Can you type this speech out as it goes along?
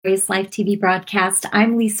Glorious Life TV broadcast.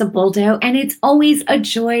 I'm Lisa Boldo, and it's always a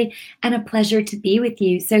joy and a pleasure to be with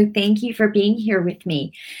you. So thank you for being here with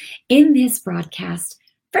me. In this broadcast,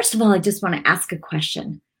 first of all, I just want to ask a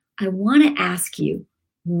question. I want to ask you,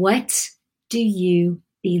 what do you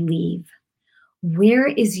believe? Where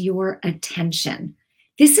is your attention?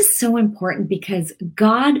 This is so important because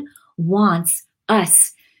God wants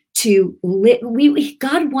us to live.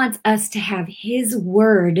 God wants us to have His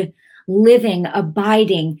word living,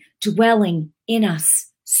 abiding, dwelling in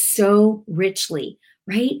us so richly,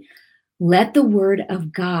 right? Let the word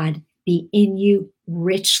of God be in you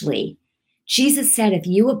richly. Jesus said, if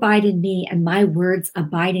you abide in me and my words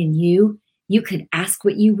abide in you, you could ask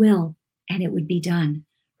what you will and it would be done,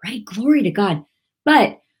 right? Glory to God.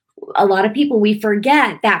 But a lot of people, we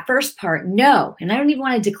forget that first part. No, and I don't even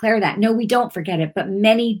want to declare that. No, we don't forget it, but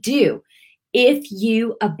many do. If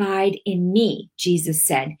you abide in me, Jesus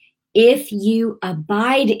said, if you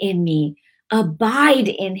abide in me, abide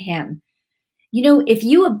in him. You know, if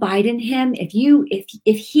you abide in him, if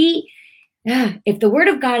the word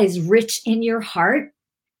of God is rich in your heart,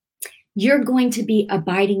 you're going to be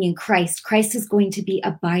abiding in Christ. Christ is going to be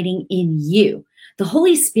abiding in you. The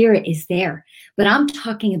Holy Spirit is there, but I'm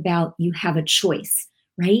talking about you have a choice,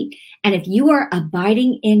 right? And if you are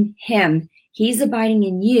abiding in him, he's abiding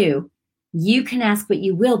in you, you can ask what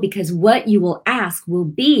you will, because what you will ask will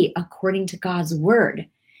be according to God's word.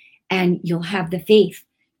 And you'll have the faith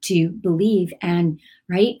to believe, and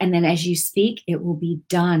right? And then as you speak, it will be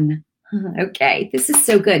done. Okay, this is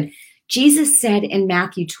so good. Jesus said in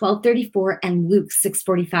Matthew 12:34 and Luke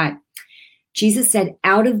 6:45, Jesus said,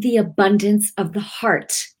 out of the abundance of the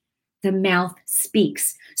heart, the mouth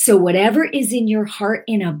speaks. So whatever is in your heart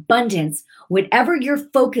in abundance, whatever you're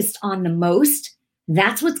focused on the most,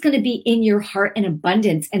 that's what's going to be in your heart in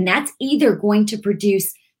abundance. And that's either going to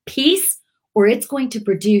produce peace or it's going to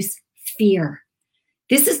produce fear.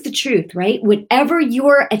 This is the truth, right? Whatever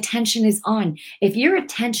your attention is on, if your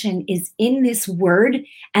attention is in this word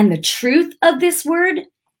and the truth of this word,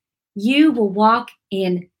 you will walk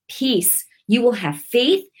in peace. You will have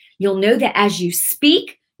faith. You'll know that as you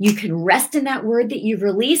speak, you can rest in that word that you've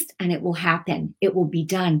released and it will happen. It will be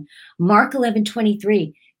done. Mark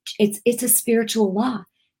 11:23, it's a spiritual law.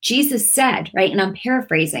 Jesus said, right, and I'm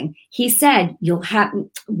paraphrasing, he said, you'll have,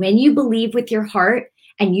 when you believe with your heart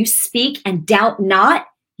and you speak and doubt not,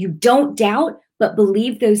 you don't doubt, but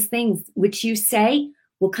believe those things which you say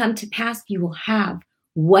will come to pass. You will have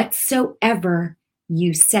whatsoever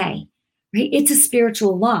you say, right? It's a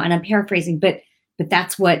spiritual law, and I'm paraphrasing, but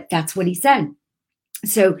that's what he said.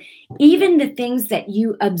 So even the things that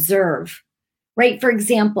you observe, right? For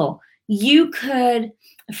example, you could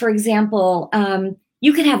have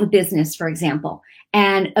a business, for example,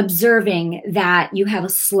 and observing that you have a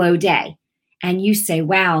slow day and you say,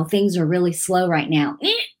 wow, things are really slow right now.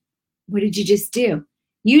 What did you just do?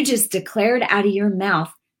 You just declared out of your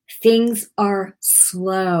mouth, things are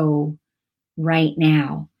slow right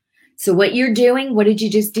now. So what you're doing, what did you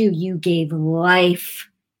just do? You gave life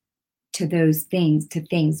to those things, to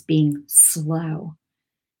things being slow.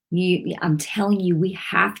 I'm telling you, we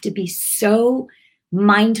have to be so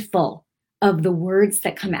mindful of the words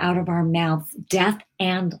that come out of our mouths. Death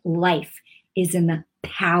and life is in the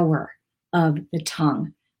power of the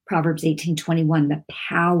tongue. Proverbs 18:21, the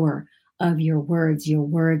power of your words. Your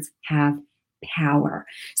words have power.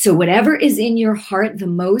 So whatever is in your heart the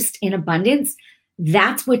most in abundance,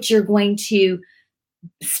 that's what you're going to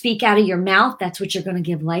speak out of your mouth. That's what you're going to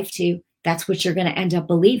give life to. That's what you're going to end up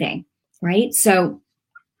believing, right? So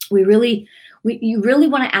you really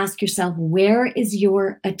want to ask yourself, where is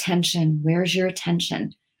your attention? Where's your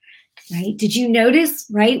attention, right? Did you notice,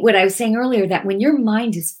 right, what I was saying earlier, that when your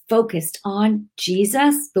mind is focused on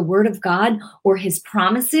Jesus, the word of God, or his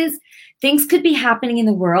promises, things could be happening in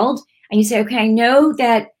the world. And you say, okay, I know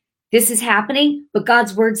that this is happening, but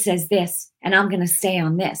God's word says this, and I'm going to stay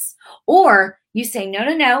on this. Or you say,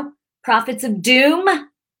 no, prophets of doom,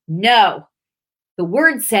 no. The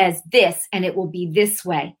word says this, and it will be this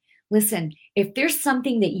way. Listen, if there's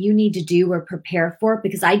something that you need to do or prepare for,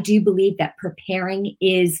 because I do believe that preparing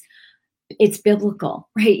it's biblical,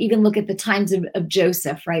 right? Even look at the times of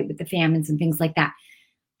Joseph, right? With the famines and things like that.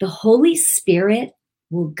 The Holy Spirit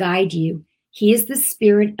will guide you. He is the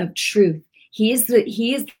Spirit of truth. He is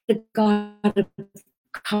the God of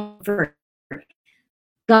comfort.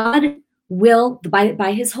 God will,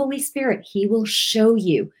 by his Holy Spirit, he will show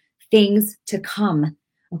you things to come.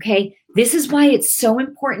 Okay. This is why it's so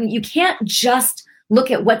important. You can't just look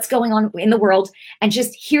at what's going on in the world and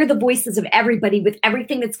just hear the voices of everybody with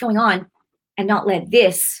everything that's going on and not let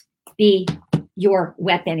this be your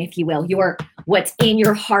weapon, if you will, your what's in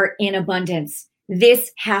your heart in abundance.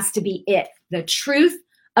 This has to be it. The truth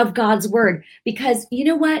of God's word. Because you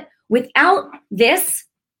know what? Without this,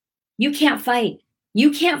 you can't fight.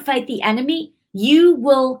 You can't fight the enemy.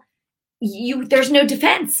 There's no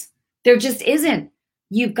defense. There just isn't.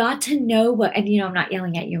 You've got to know what, and I'm not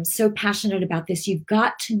yelling at you. I'm so passionate about this. You've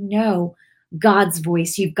got to know God's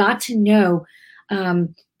voice. You've got to know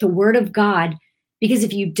the word of God, because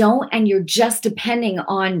if you don't, and you're just depending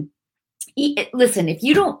on, listen, if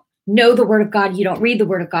you don't know the word of God, you don't read the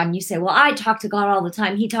word of God, and you say, well, I talk to God all the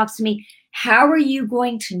time. He talks to me. How are you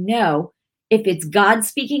going to know if it's God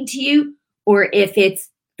speaking to you or if it's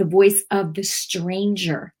the voice of the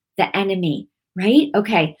stranger, the enemy, right?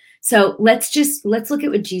 Okay. So let's look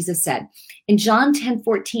at what Jesus said. In John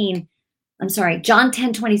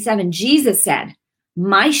 10:27, Jesus said,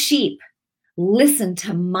 my sheep listen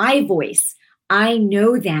to my voice. I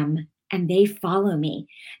know them and they follow me.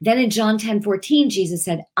 Then in John 10:14, Jesus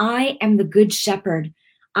said, I am the good shepherd.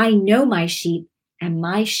 I know my sheep and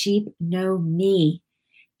my sheep know me,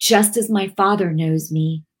 just as my Father knows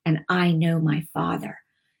me and I know my Father.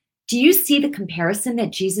 Do you see the comparison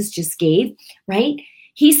that Jesus just gave, right?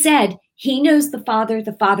 He said he knows the Father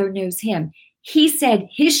knows him. He said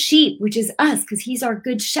his sheep, which is us, because he's our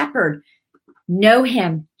good shepherd, know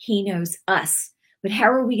him. He knows us. But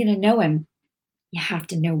how are we going to know him? You have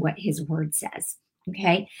to know what his word says,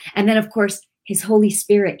 okay? And then, of course, his Holy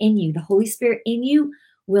Spirit in you. The Holy Spirit in you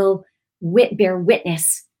will bear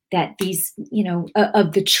witness that these,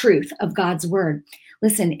 of the truth of God's word.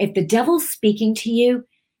 Listen, if the devil's speaking to you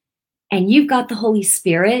and you've got the Holy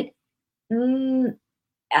Spirit,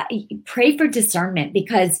 pray for discernment,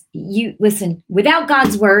 because without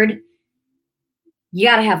God's word, you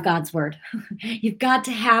got to have God's word. You've got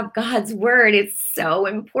to have God's word. It's so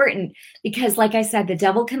important, because like I said, the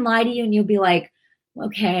devil can lie to you and you'll be like,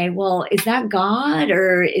 okay, well, is that God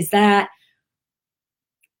or is that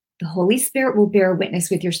the Holy Spirit? Will bear witness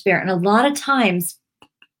with your spirit. And a lot of times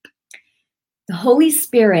the Holy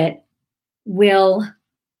Spirit he'll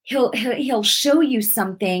show you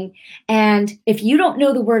something. And if you don't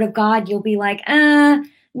know the word of God, you'll be like,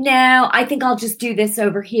 no, I think I'll just do this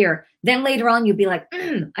over here. Then later on, you'll be like,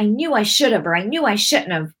 I knew I should have, or I knew I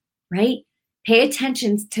shouldn't have, right? Pay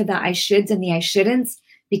attention to the I shoulds and the I shouldn'ts,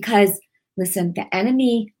 because listen, the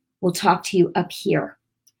enemy will talk to you up here.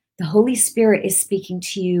 The Holy Spirit is speaking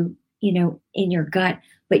to you, in your gut,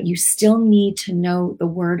 but you still need to know the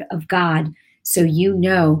word of God, so you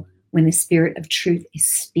know when the Spirit of truth is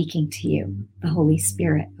speaking to you, the Holy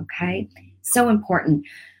Spirit, okay? So important.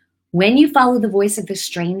 When you follow the voice of the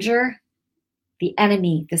stranger, the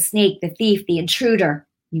enemy, the snake, the thief, the intruder,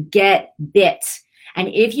 you get bit. And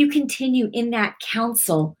if you continue in that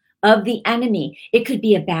counsel of the enemy, it could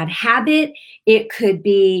be a bad habit. It could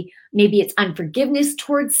be, maybe it's unforgiveness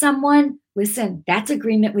towards someone. Listen, that's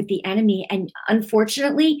agreement with the enemy. And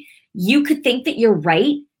unfortunately, you could think that you're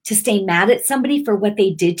right to stay mad at somebody for what they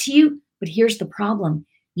did to you. But here's the problem.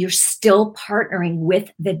 You're still partnering with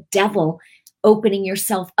the devil, opening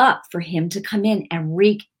yourself up for him to come in and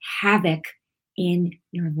wreak havoc in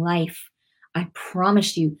your life. I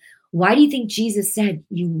promise you. Why do you think Jesus said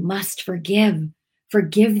you must forgive?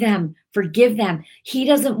 Forgive them. Forgive them. He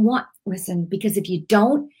doesn't want, listen, because if you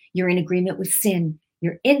don't, you're in agreement with sin.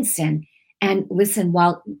 You're in sin. And listen,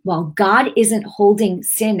 while God isn't holding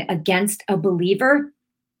sin against a believer,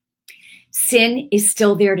 sin is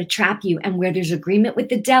still there to trap you. And where there's agreement with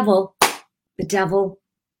the devil,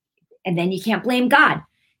 and then you can't blame God.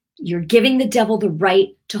 You're giving the devil the right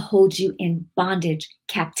to hold you in bondage,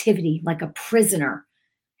 captivity, like a prisoner.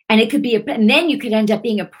 And it could be, and then you could end up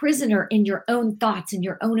being a prisoner in your own thoughts and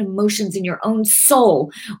your own emotions and your own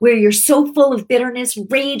soul, where you're so full of bitterness,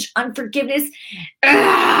 rage, unforgiveness.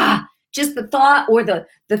 Just the thought, or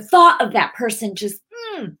the thought of that person just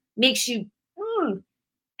makes you,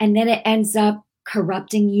 and then it ends up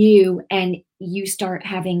corrupting you, and you start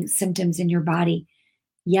having symptoms in your body.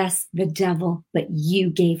 Yes, the devil, but you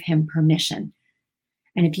gave him permission.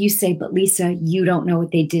 And if you say, but Lisa, you don't know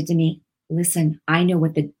what they did to me. Listen, I know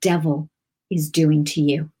what the devil is doing to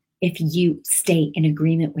you. If you stay in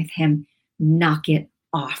agreement with him, knock it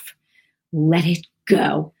off. Let it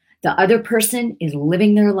go. The other person is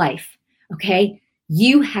living their life, okay?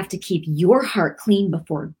 You have to keep your heart clean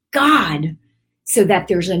before God so that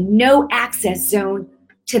there's a no access zone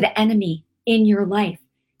to the enemy in your life.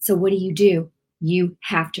 So what do? You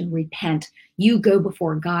have to repent. You go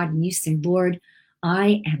before God and you say, Lord,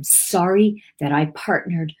 I am sorry that I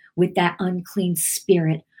partnered with that unclean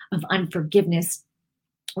spirit of unforgiveness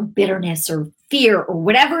or bitterness or fear or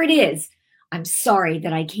whatever it is. I'm sorry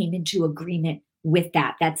that I came into agreement with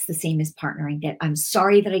that. That's the same as partnering. That I'm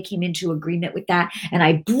sorry that I came into agreement with that, and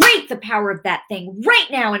I break the power of that thing right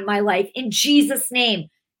now in my life in Jesus' name.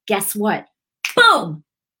 Guess what? Boom!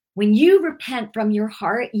 When you repent from your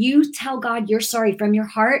heart, you tell God you're sorry from your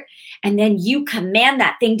heart, and then you command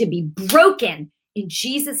that thing to be broken in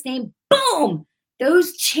Jesus' name. Boom!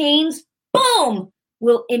 Those chains, boom,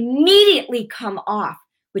 will immediately come off.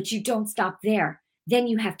 But you don't stop there. Then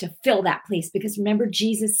you have to fill that place, because remember,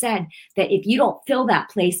 Jesus said that if you don't fill that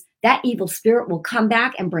place, that evil spirit will come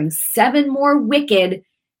back and bring 7 more wicked,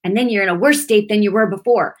 and then you're in a worse state than you were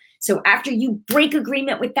before. So after you break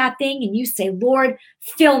agreement with that thing and you say, Lord,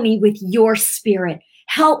 fill me with your spirit.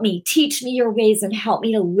 Help me, teach me your ways, and help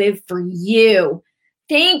me to live for you.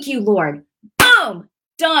 Thank you, Lord. Boom,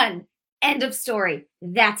 done. End of story.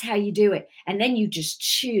 That's how you do it. And then you just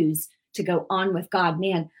choose to go on with God.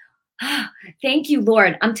 Man, thank you,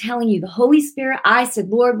 Lord. I'm telling you, the Holy Spirit, I said,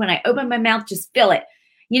 Lord, when I open my mouth, just fill it.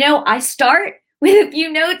 You know, I start with a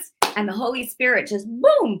few notes and the Holy Spirit just,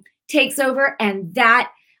 boom, takes over. And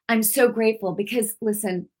that, I'm so grateful, because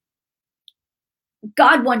listen,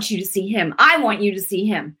 God wants you to see him. I want you to see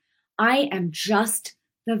him. I am just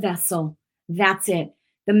the vessel. That's it.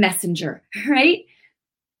 The messenger, right?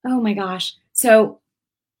 Oh my gosh. So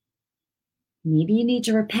maybe you need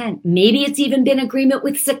to repent. Maybe it's even been agreement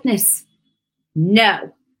with sickness.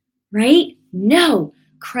 No, right? No.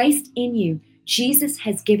 Christ in you. Jesus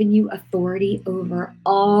has given you authority over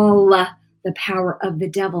all the power of the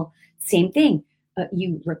devil. Same thing.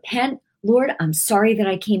 You repent. Lord, I'm sorry that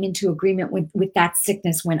I came into agreement with that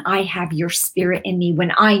sickness when I have your spirit in me,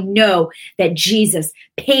 when I know that Jesus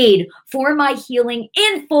paid for my healing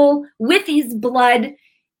in full with his blood,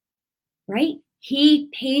 right? He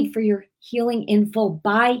paid for your healing in full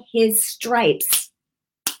by his stripes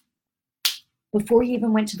before he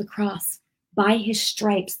even went to the cross. By his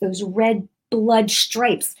stripes, those red blood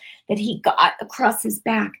stripes that he got across his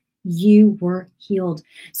back, you were healed.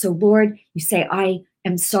 So Lord, you say, I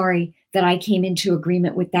am sorry that I came into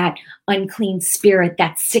agreement with that unclean spirit,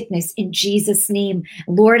 that sickness, in Jesus' name.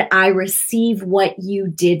 Lord, I receive what you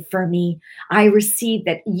did for me. I receive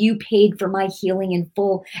that you paid for my healing in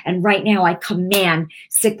full. And right now I command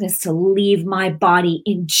sickness to leave my body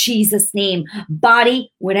in Jesus' name.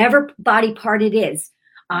 Body, whatever body part it is,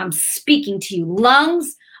 I'm speaking to you.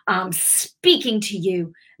 Lungs, I'm speaking to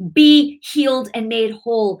you. Be healed and made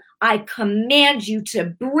whole. I command you to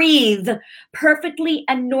breathe perfectly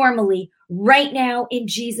and normally right now in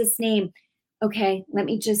Jesus' name. Okay,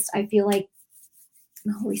 I feel like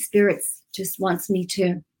the Holy Spirit just wants me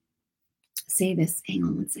to say this. Hang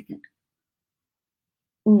on one second.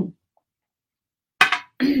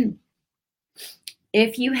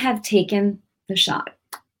 If you have taken the shot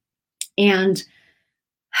and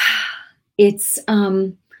it's,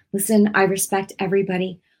 listen, I respect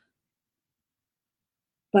everybody,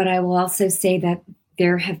 but I will also say that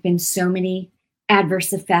there have been so many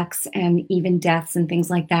adverse effects and even deaths and things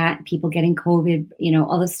like that, people getting COVID,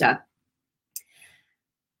 all this stuff.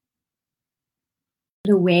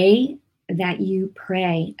 The way that you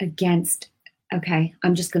pray against, okay,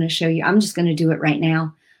 I'm just going to show you. I'm just going to do it right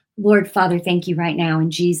now. Lord, Father, thank you right now.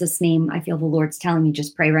 In Jesus' name, I feel the Lord's telling me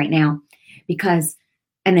just pray right now,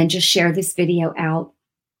 and then just share this video out,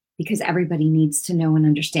 because everybody needs to know and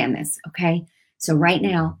understand this, okay? So right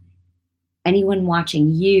now, anyone watching,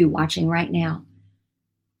 you watching right now,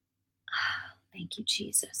 thank you,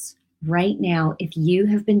 Jesus. Right now, if you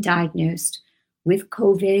have been diagnosed with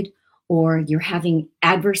COVID or you're having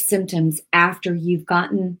adverse symptoms after you've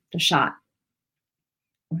gotten the shot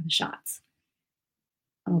or the shots,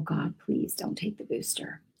 oh God, please don't take the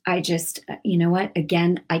booster. I just, you know what?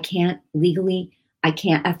 Again, I can't legally, I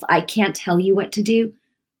can't tell you what to do,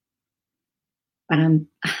 but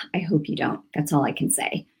I hope you don't. That's all I can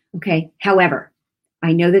say. Okay. However,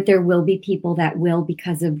 I know that there will be people that will,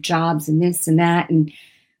 because of jobs and this and that. And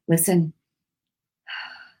listen,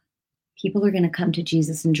 people are going to come to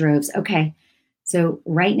Jesus in droves. Okay. So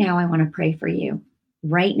right now, I want to pray for you.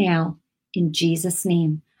 Right now, in Jesus'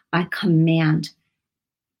 name, I command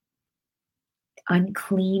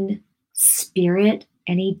unclean spirit,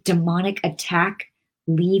 any demonic attack,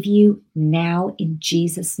 leave you now in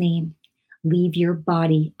Jesus' name. Leave your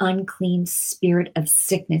body. Unclean spirit of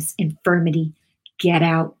sickness, infirmity, get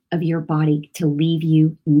out of your body, to leave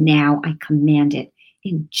you now. I command it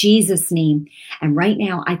in Jesus' name. And right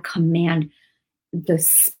now, I command the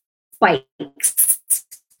spikes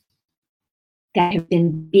that have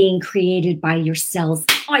been being created by your cells,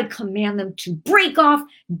 I command them to break off,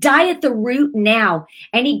 die at the root now.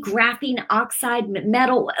 Any graphene oxide,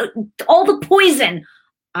 metal, all the poison,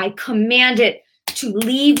 I command it to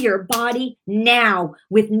leave your body now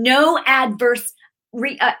with no adverse,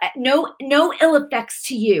 no ill effects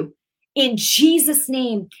to you in Jesus'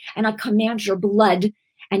 name. And I command your blood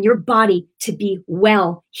and your body to be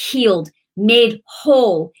well healed, made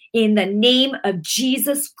whole in the name of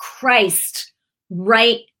Jesus Christ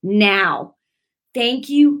right now. Thank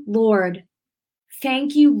you, Lord.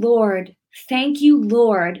 Thank you, Lord. Thank you,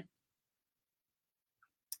 Lord.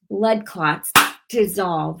 Blood clots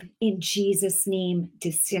dissolve in Jesus' name,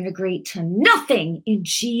 disintegrate to nothing in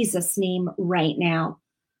Jesus' name right now.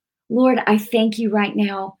 Lord, I thank you right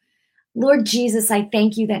now. Lord Jesus, I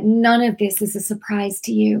thank you that none of this is a surprise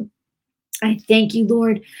to you. I thank you,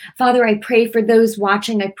 Lord. Father, I pray for those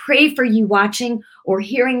watching. I pray for you watching or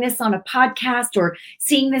hearing this on a podcast or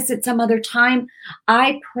seeing this at some other time.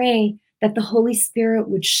 I pray that the Holy Spirit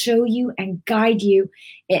would show you and guide you,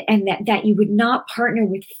 and that you would not partner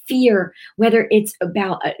with fear, whether it's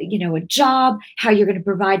about a job, how you're going to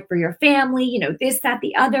provide for your family, this, that,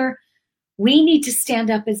 the other. We need to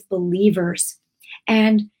stand up as believers.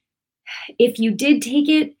 And if you did take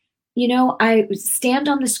it, I stand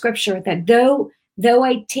on the scripture that though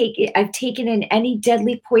I've taken in any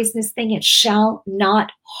deadly poisonous thing, it shall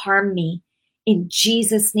not harm me in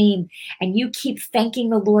Jesus' name. And you keep thanking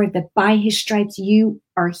the Lord that by his stripes you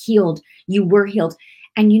are healed. You were healed.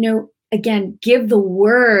 And again, give the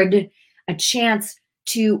word a chance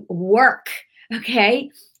to work.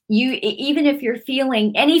 Okay. Even if you're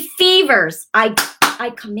feeling any fevers, I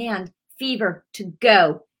command fever to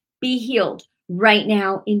go. Be healed right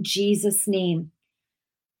now in Jesus' name.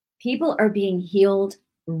 People are being healed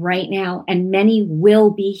right now, and many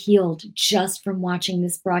will be healed just from watching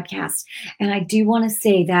this broadcast. And I do want to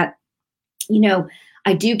say that,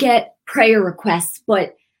 I do get prayer requests,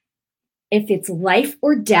 but if it's life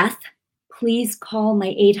or death, please call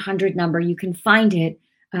my 800 number. You can find it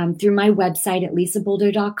through my website at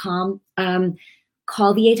lisaboldo.com.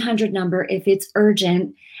 Call the 800 number if it's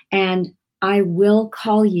urgent, and I will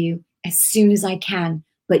call you as soon as I can,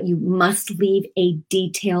 but you must leave a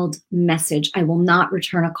detailed message. I will not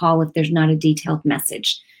return a call if there's not a detailed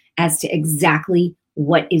message as to exactly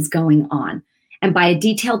what is going on. And by a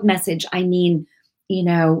detailed message, I mean,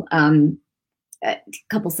 a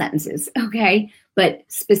couple sentences, okay? But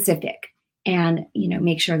specific. And,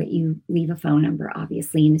 make sure that you leave a phone number,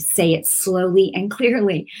 obviously, and say it slowly and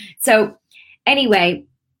clearly. So anyway,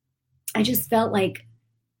 I just felt like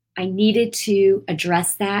I needed to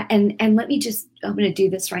address that. And let me I'm going to do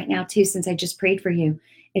this right now too, since I just prayed for you.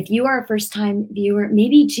 If you are a first-time viewer,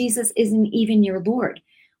 maybe Jesus isn't even your Lord.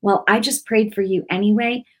 Well, I just prayed for you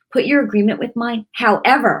anyway. Put your agreement with mine.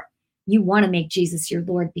 However, you want to make Jesus your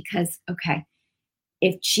Lord because, okay,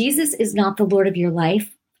 if Jesus is not the Lord of your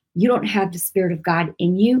life, you don't have the Spirit of God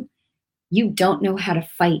in you. You don't know how to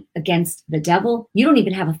fight against the devil. You don't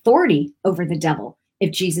even have authority over the devil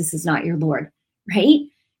if Jesus is not your Lord, right?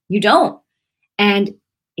 You don't. And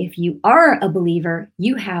if you are a believer,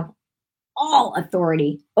 you have all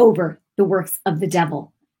authority over the works of the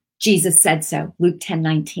devil. Jesus said so, Luke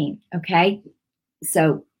 10:19, okay?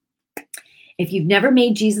 So if you've never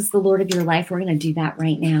made Jesus the Lord of your life, we're going to do that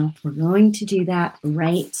right now. We're going to do that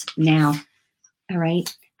right now, all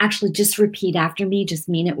right? Actually, just repeat after me. Just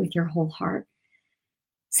mean it with your whole heart.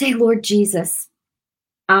 Say, Lord Jesus,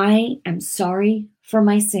 I am sorry for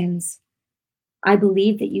my sins. I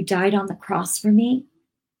believe that you died on the cross for me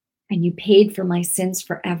and you paid for my sins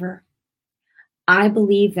forever. I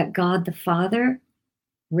believe that God the Father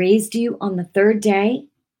raised you on the third day,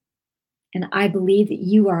 and I believe that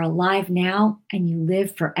you are alive now and you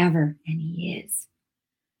live forever, and he is.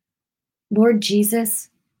 Lord Jesus,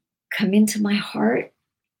 come into my heart.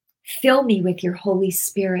 Fill me with your Holy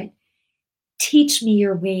Spirit. Teach me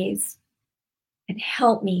your ways and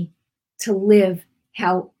help me to live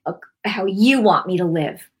how you want me to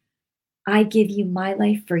live. I give you my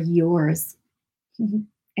life for yours.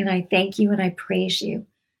 And I thank you and I praise you.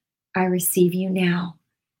 I receive you now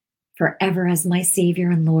forever as my Savior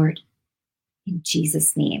and Lord. In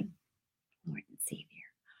Jesus' name, Lord and Savior.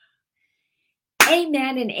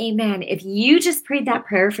 Amen and amen. If you just prayed that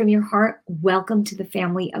prayer from your heart, welcome to the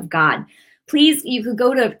family of God. Please, you could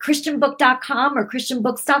go to christianbook.com or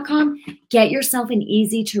christianbooks.com. Get yourself an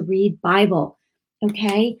easy to read Bible.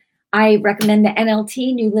 Okay? I recommend the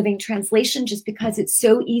NLT, New Living Translation, just because it's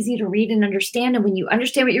so easy to read and understand. And when you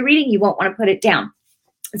understand what you're reading, you won't want to put it down.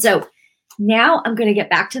 So now I'm going to get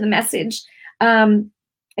back to the message.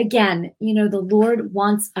 Again, the Lord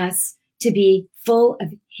wants us to be full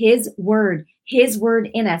of his word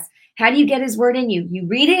in us. How do you get his word in you? You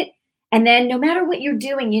read it, and then no matter what you're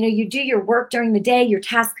doing, you do your work during the day, your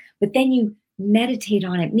task, but then you meditate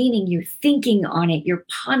on it, meaning you're thinking on it, you're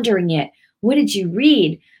pondering it. What did you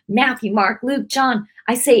read? Matthew, Mark, Luke, John.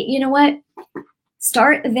 I say, you know what?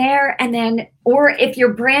 Start there, and then, or if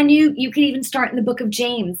you're brand new, you could even start in the book of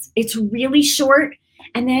James. It's really short.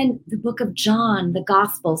 And then the book of John, the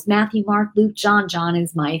Gospels, Matthew, Mark, Luke, John. John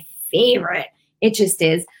is my favorite. It just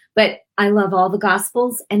is. But I love all the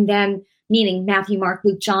Gospels, and then meaning Matthew, Mark,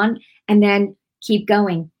 Luke, John, and then keep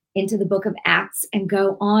going into the book of Acts and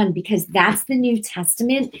go on, because that's the New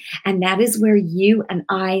Testament, and that is where you and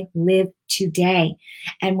I live today.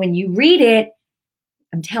 And when you read it,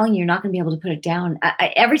 I'm telling you, you're not going to be able to put it down.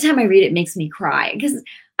 Every time I read it, it makes me cry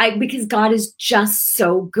because God is just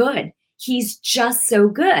so good. He's just so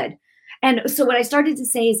good. And so what I started to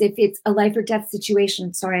say is, if it's a life or death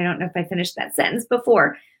situation, sorry, I don't know if I finished that sentence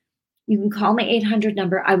before, you can call my 800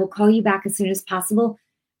 number. I will call you back as soon as possible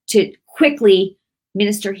to quickly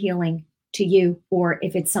minister healing to you. Or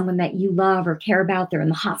if it's someone that you love or care about, they're in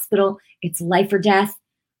the hospital, it's life or death,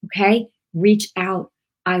 okay? Reach out.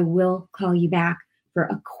 I will call you back for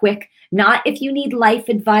a quick, not if you need life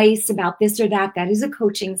advice about this or that, that is a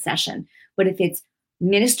coaching session. But if it's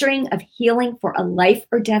ministering of healing for a life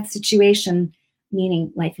or death situation,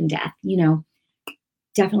 meaning life and death,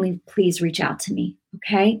 definitely please reach out to me,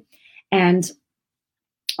 okay? And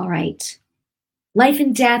all right, life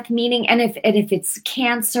and death meaning, and if it's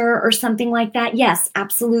cancer or something like that, yes,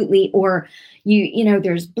 absolutely. Or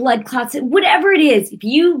there's blood clots, whatever it is. If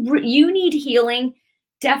you need healing,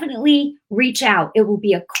 definitely reach out. It will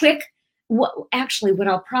be a quick. What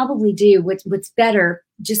I'll probably do, what's better,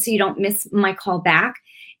 just so you don't miss my call back,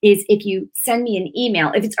 is if you send me an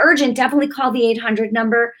email. If it's urgent, definitely call the 800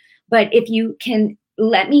 number. But if you can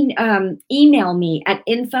let me email me at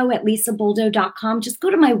info@lisabuldo.com. Just go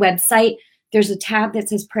to my website. There's a tab that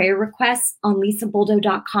says prayer requests on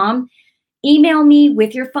lisabuldo.com. Email me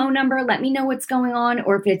with your phone number. Let me know what's going on.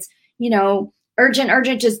 Or if it's,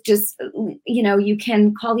 urgent, just you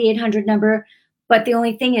can call the 800 number. But the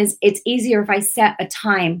only thing is, it's easier if I set a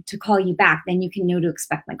time to call you back, then you can know to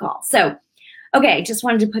expect my call. So, okay, just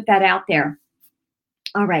wanted to put that out there.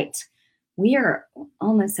 All right. We are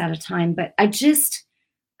almost out of time, but I just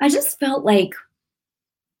felt like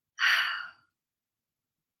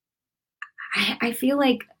I feel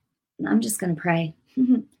like I'm just going to pray.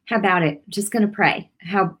 How about it? Just going to pray.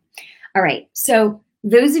 All right. So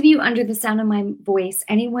those of you under the sound of my voice,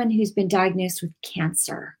 anyone who's been diagnosed with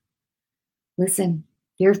cancer, listen,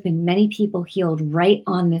 there have been many people healed right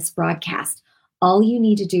on this broadcast. All you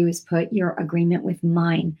need to do is put your agreement with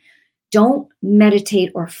mine. Don't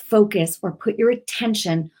meditate or focus or put your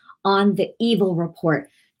attention on the evil report.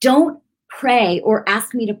 Don't pray or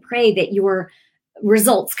ask me to pray that your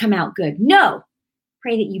results come out good. No,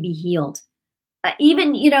 pray that you be healed.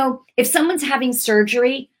 Even, if someone's having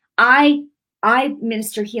surgery, I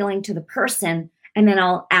minister healing to the person, and then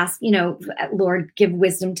I'll ask, Lord, give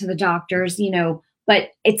wisdom to the doctors,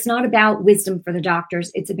 but it's not about wisdom for the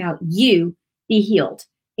doctors. It's about you be healed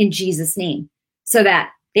in Jesus' name, so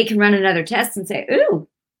that they can run another test and say, ooh,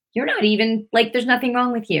 you're not even, there's nothing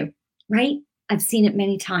wrong with you, right? I've seen it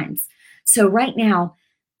many times. So right now,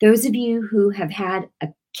 those of you who have had a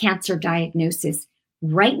cancer diagnosis,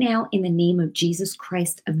 right now, in the name of Jesus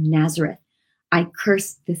Christ of Nazareth, I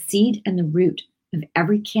curse the seed and the root of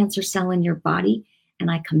every cancer cell in your body, and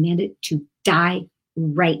I command it to die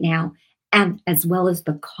right now, and as well as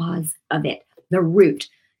the cause of it, the root.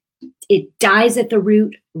 It dies at the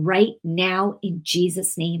root right now in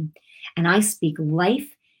Jesus' name. And I speak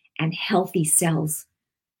life and healthy cells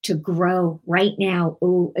to grow right now,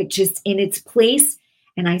 just in its place.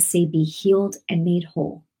 And I say, be healed and made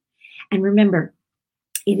whole. And remember,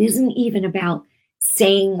 it isn't even about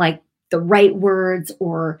saying the right words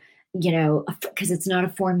or, because it's not a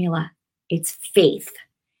formula. It's faith.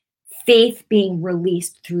 Faith being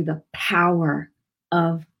released through the power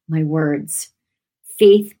of my words.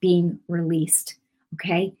 Faith being released,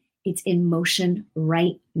 okay? It's in motion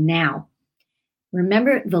right now.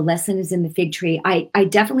 Remember, the lesson is in the fig tree. I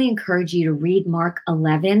definitely encourage you to read Mark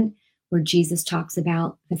 11, where Jesus talks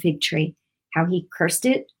about the fig tree, how he cursed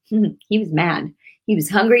it. He was mad. He was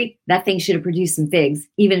hungry. That thing should have produced some figs,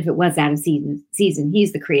 even if it was out of season.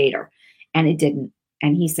 He's the creator, and it didn't.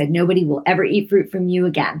 And he said, nobody will ever eat fruit from you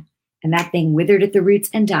again. And that thing withered at the roots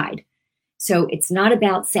and died. So it's not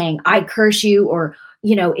about saying, I curse you, or,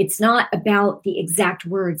 it's not about the exact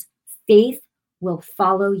words. Faith will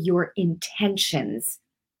follow your intentions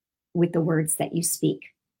with the words that you speak.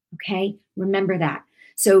 Okay? Remember that.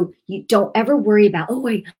 So you don't ever worry about,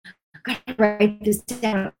 I got to write this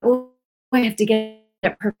down. I have to get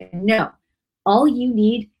it perfect. No. All you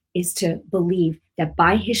need is to believe that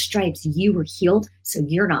by his stripes you were healed, so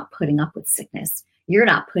you're not putting up with sickness. You're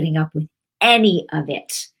not putting up with any of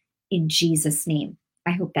it in Jesus' name.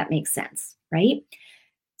 I hope that makes sense, right?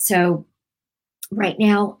 So right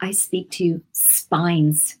now I speak to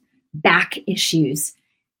spines, back issues.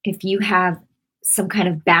 If you have some kind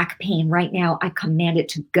of back pain right now, I command it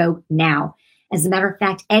to go now. As a matter of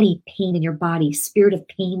fact, any pain in your body, spirit of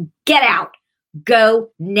pain, get out.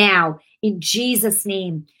 Go now in Jesus'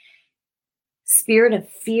 name. Spirit of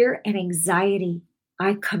fear and anxiety,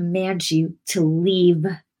 I command you to leave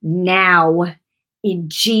now in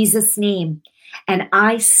Jesus' name. And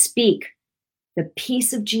I speak the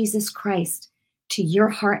peace of Jesus Christ to your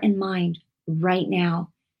heart and mind right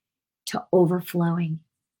now, to overflowing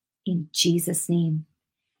in Jesus' name.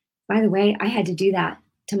 By the way, I had to do that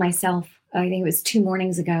to myself. I think it was 2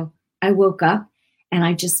 mornings ago. I woke up and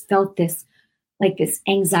I just felt this, like this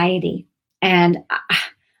anxiety. And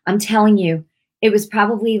I'm telling you, it was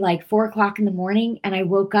probably like 4 o'clock in the morning. And I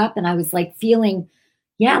woke up and I was like feeling,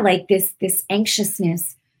 like this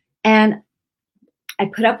anxiousness. And I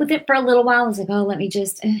put up with it for a little while. I was like, oh, let me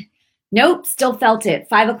just, nope, still felt it.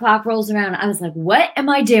 5 o'clock rolls around. I was like, what am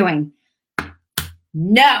I doing?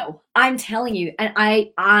 No, I'm telling you. And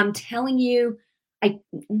I'm telling you, I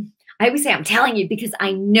always say I'm telling you because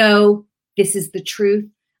I know this is the truth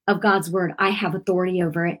of God's word. I have authority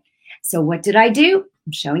over it. So what did I do?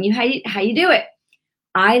 I'm showing you how you do it.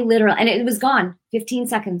 I literally, and it was gone. 15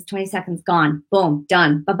 seconds, 20 seconds, gone. Boom,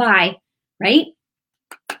 done. Bye-bye. Right?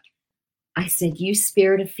 I said, you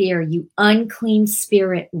spirit of fear, you unclean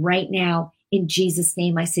spirit right now in Jesus'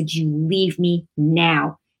 name. I said, you leave me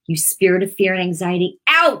now. You spirit of fear and anxiety,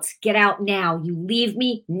 out. Get out now. You leave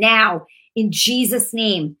me now in Jesus'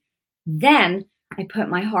 name. Then I put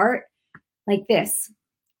my heart like this.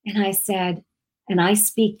 And I said, and I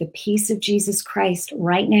speak the peace of Jesus Christ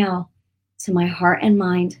right now to my heart and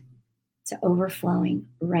mind, to overflowing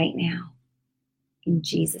right now in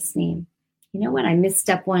Jesus' name. You know what? I missed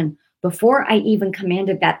step 1. Before I even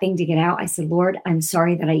commanded that thing to get out, I said, Lord, I'm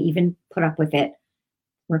sorry that I even put up with it.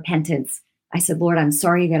 Repentance. I said, Lord, I'm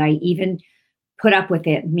sorry that I even put up with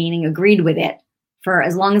it, meaning agreed with it for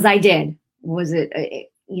as long as I did. Was it,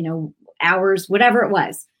 hours, whatever it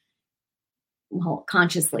was. Well,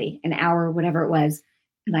 consciously, an hour, whatever it was.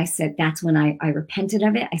 And I said, that's when I repented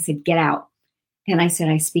of it. I said, get out. And I said,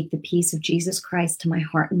 I speak the peace of Jesus Christ to my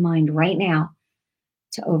heart and mind right now,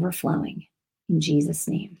 to overflowing in Jesus'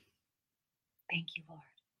 name. Thank you, Lord.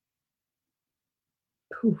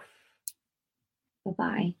 Poof.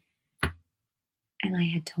 Bye-bye. And I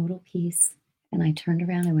had total peace. And I turned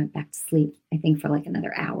around and went back to sleep, I think for like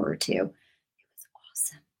another hour or 2. It was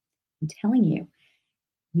awesome. I'm telling you,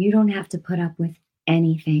 you don't have to put up with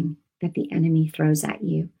anything that the enemy throws at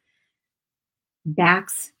you.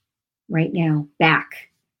 Backs right now, back.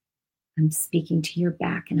 I'm speaking to your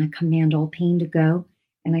back and I command all pain to go.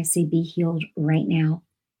 And I say, be healed right now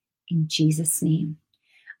in Jesus' name.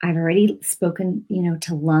 I've already spoken,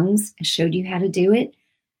 to lungs. I showed you how to do it.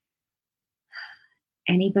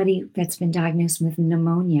 Anybody that's been diagnosed with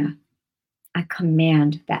pneumonia, I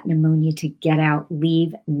command that pneumonia to get out,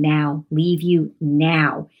 leave now, leave you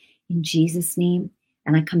now in Jesus' name.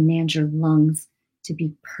 And I command your lungs to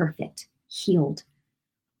be perfect, healed,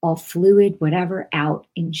 all fluid, whatever, out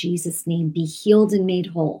in Jesus' name. Be healed and made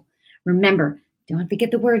whole. Remember, don't have to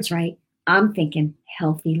get the words right. I'm thinking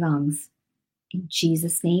healthy lungs in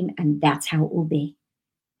Jesus' name. And that's how it will be.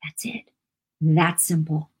 That's it. That's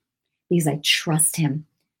simple. Because I trust him.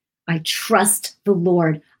 I trust the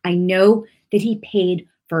Lord. I know that he paid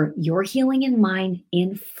for your healing and mine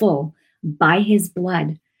in full by his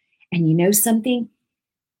blood. And you know something?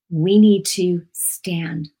 We need to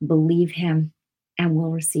stand, believe him, and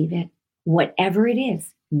we'll receive it. Whatever it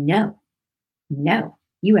is, no,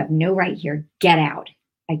 you have no right here. Get out.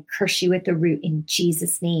 I curse you at the root in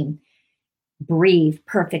Jesus' name. Breathe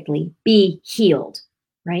perfectly. Be healed,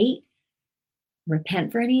 right?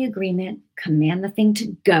 Repent for any agreement, command the thing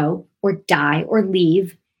to go or die or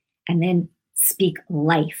leave, and then speak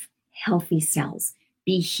life, healthy cells,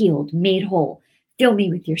 be healed, made whole. Fill me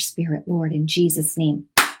with your spirit, Lord, in Jesus' name.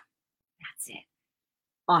 That's it.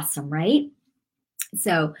 Awesome, right?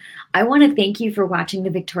 So I want to thank you for watching The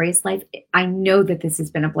Victorious Life. I know that this has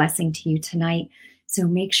been a blessing to you tonight. So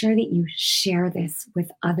make sure that you share this with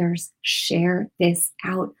others. Share this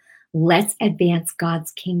out. Let's advance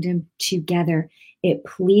God's kingdom together. It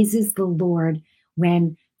pleases the Lord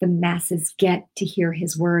when the masses get to hear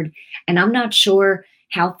his word. And I'm not sure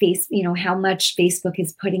how how much Facebook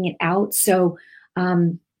is putting it out. So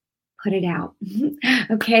put it out.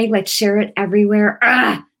 Okay, let's share it everywhere.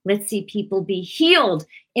 Let's see people be healed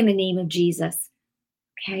in the name of Jesus.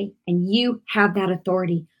 Okay. And you have that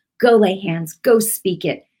authority. Go lay hands, go speak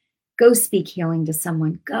it, go speak healing to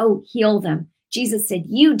someone, go heal them. Jesus said,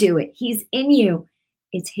 you do it. He's in you.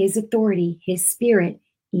 It's his authority, his spirit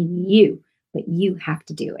in you, but you have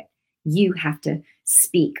to do it. You have to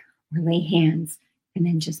speak or lay hands and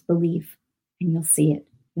then just believe, and you'll see it.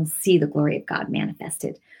 You'll see the glory of God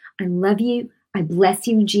manifested. I love you. I bless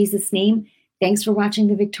you in Jesus' name. Thanks for watching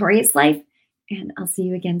The Victorious Life, and I'll see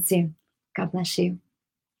you again soon. God bless you.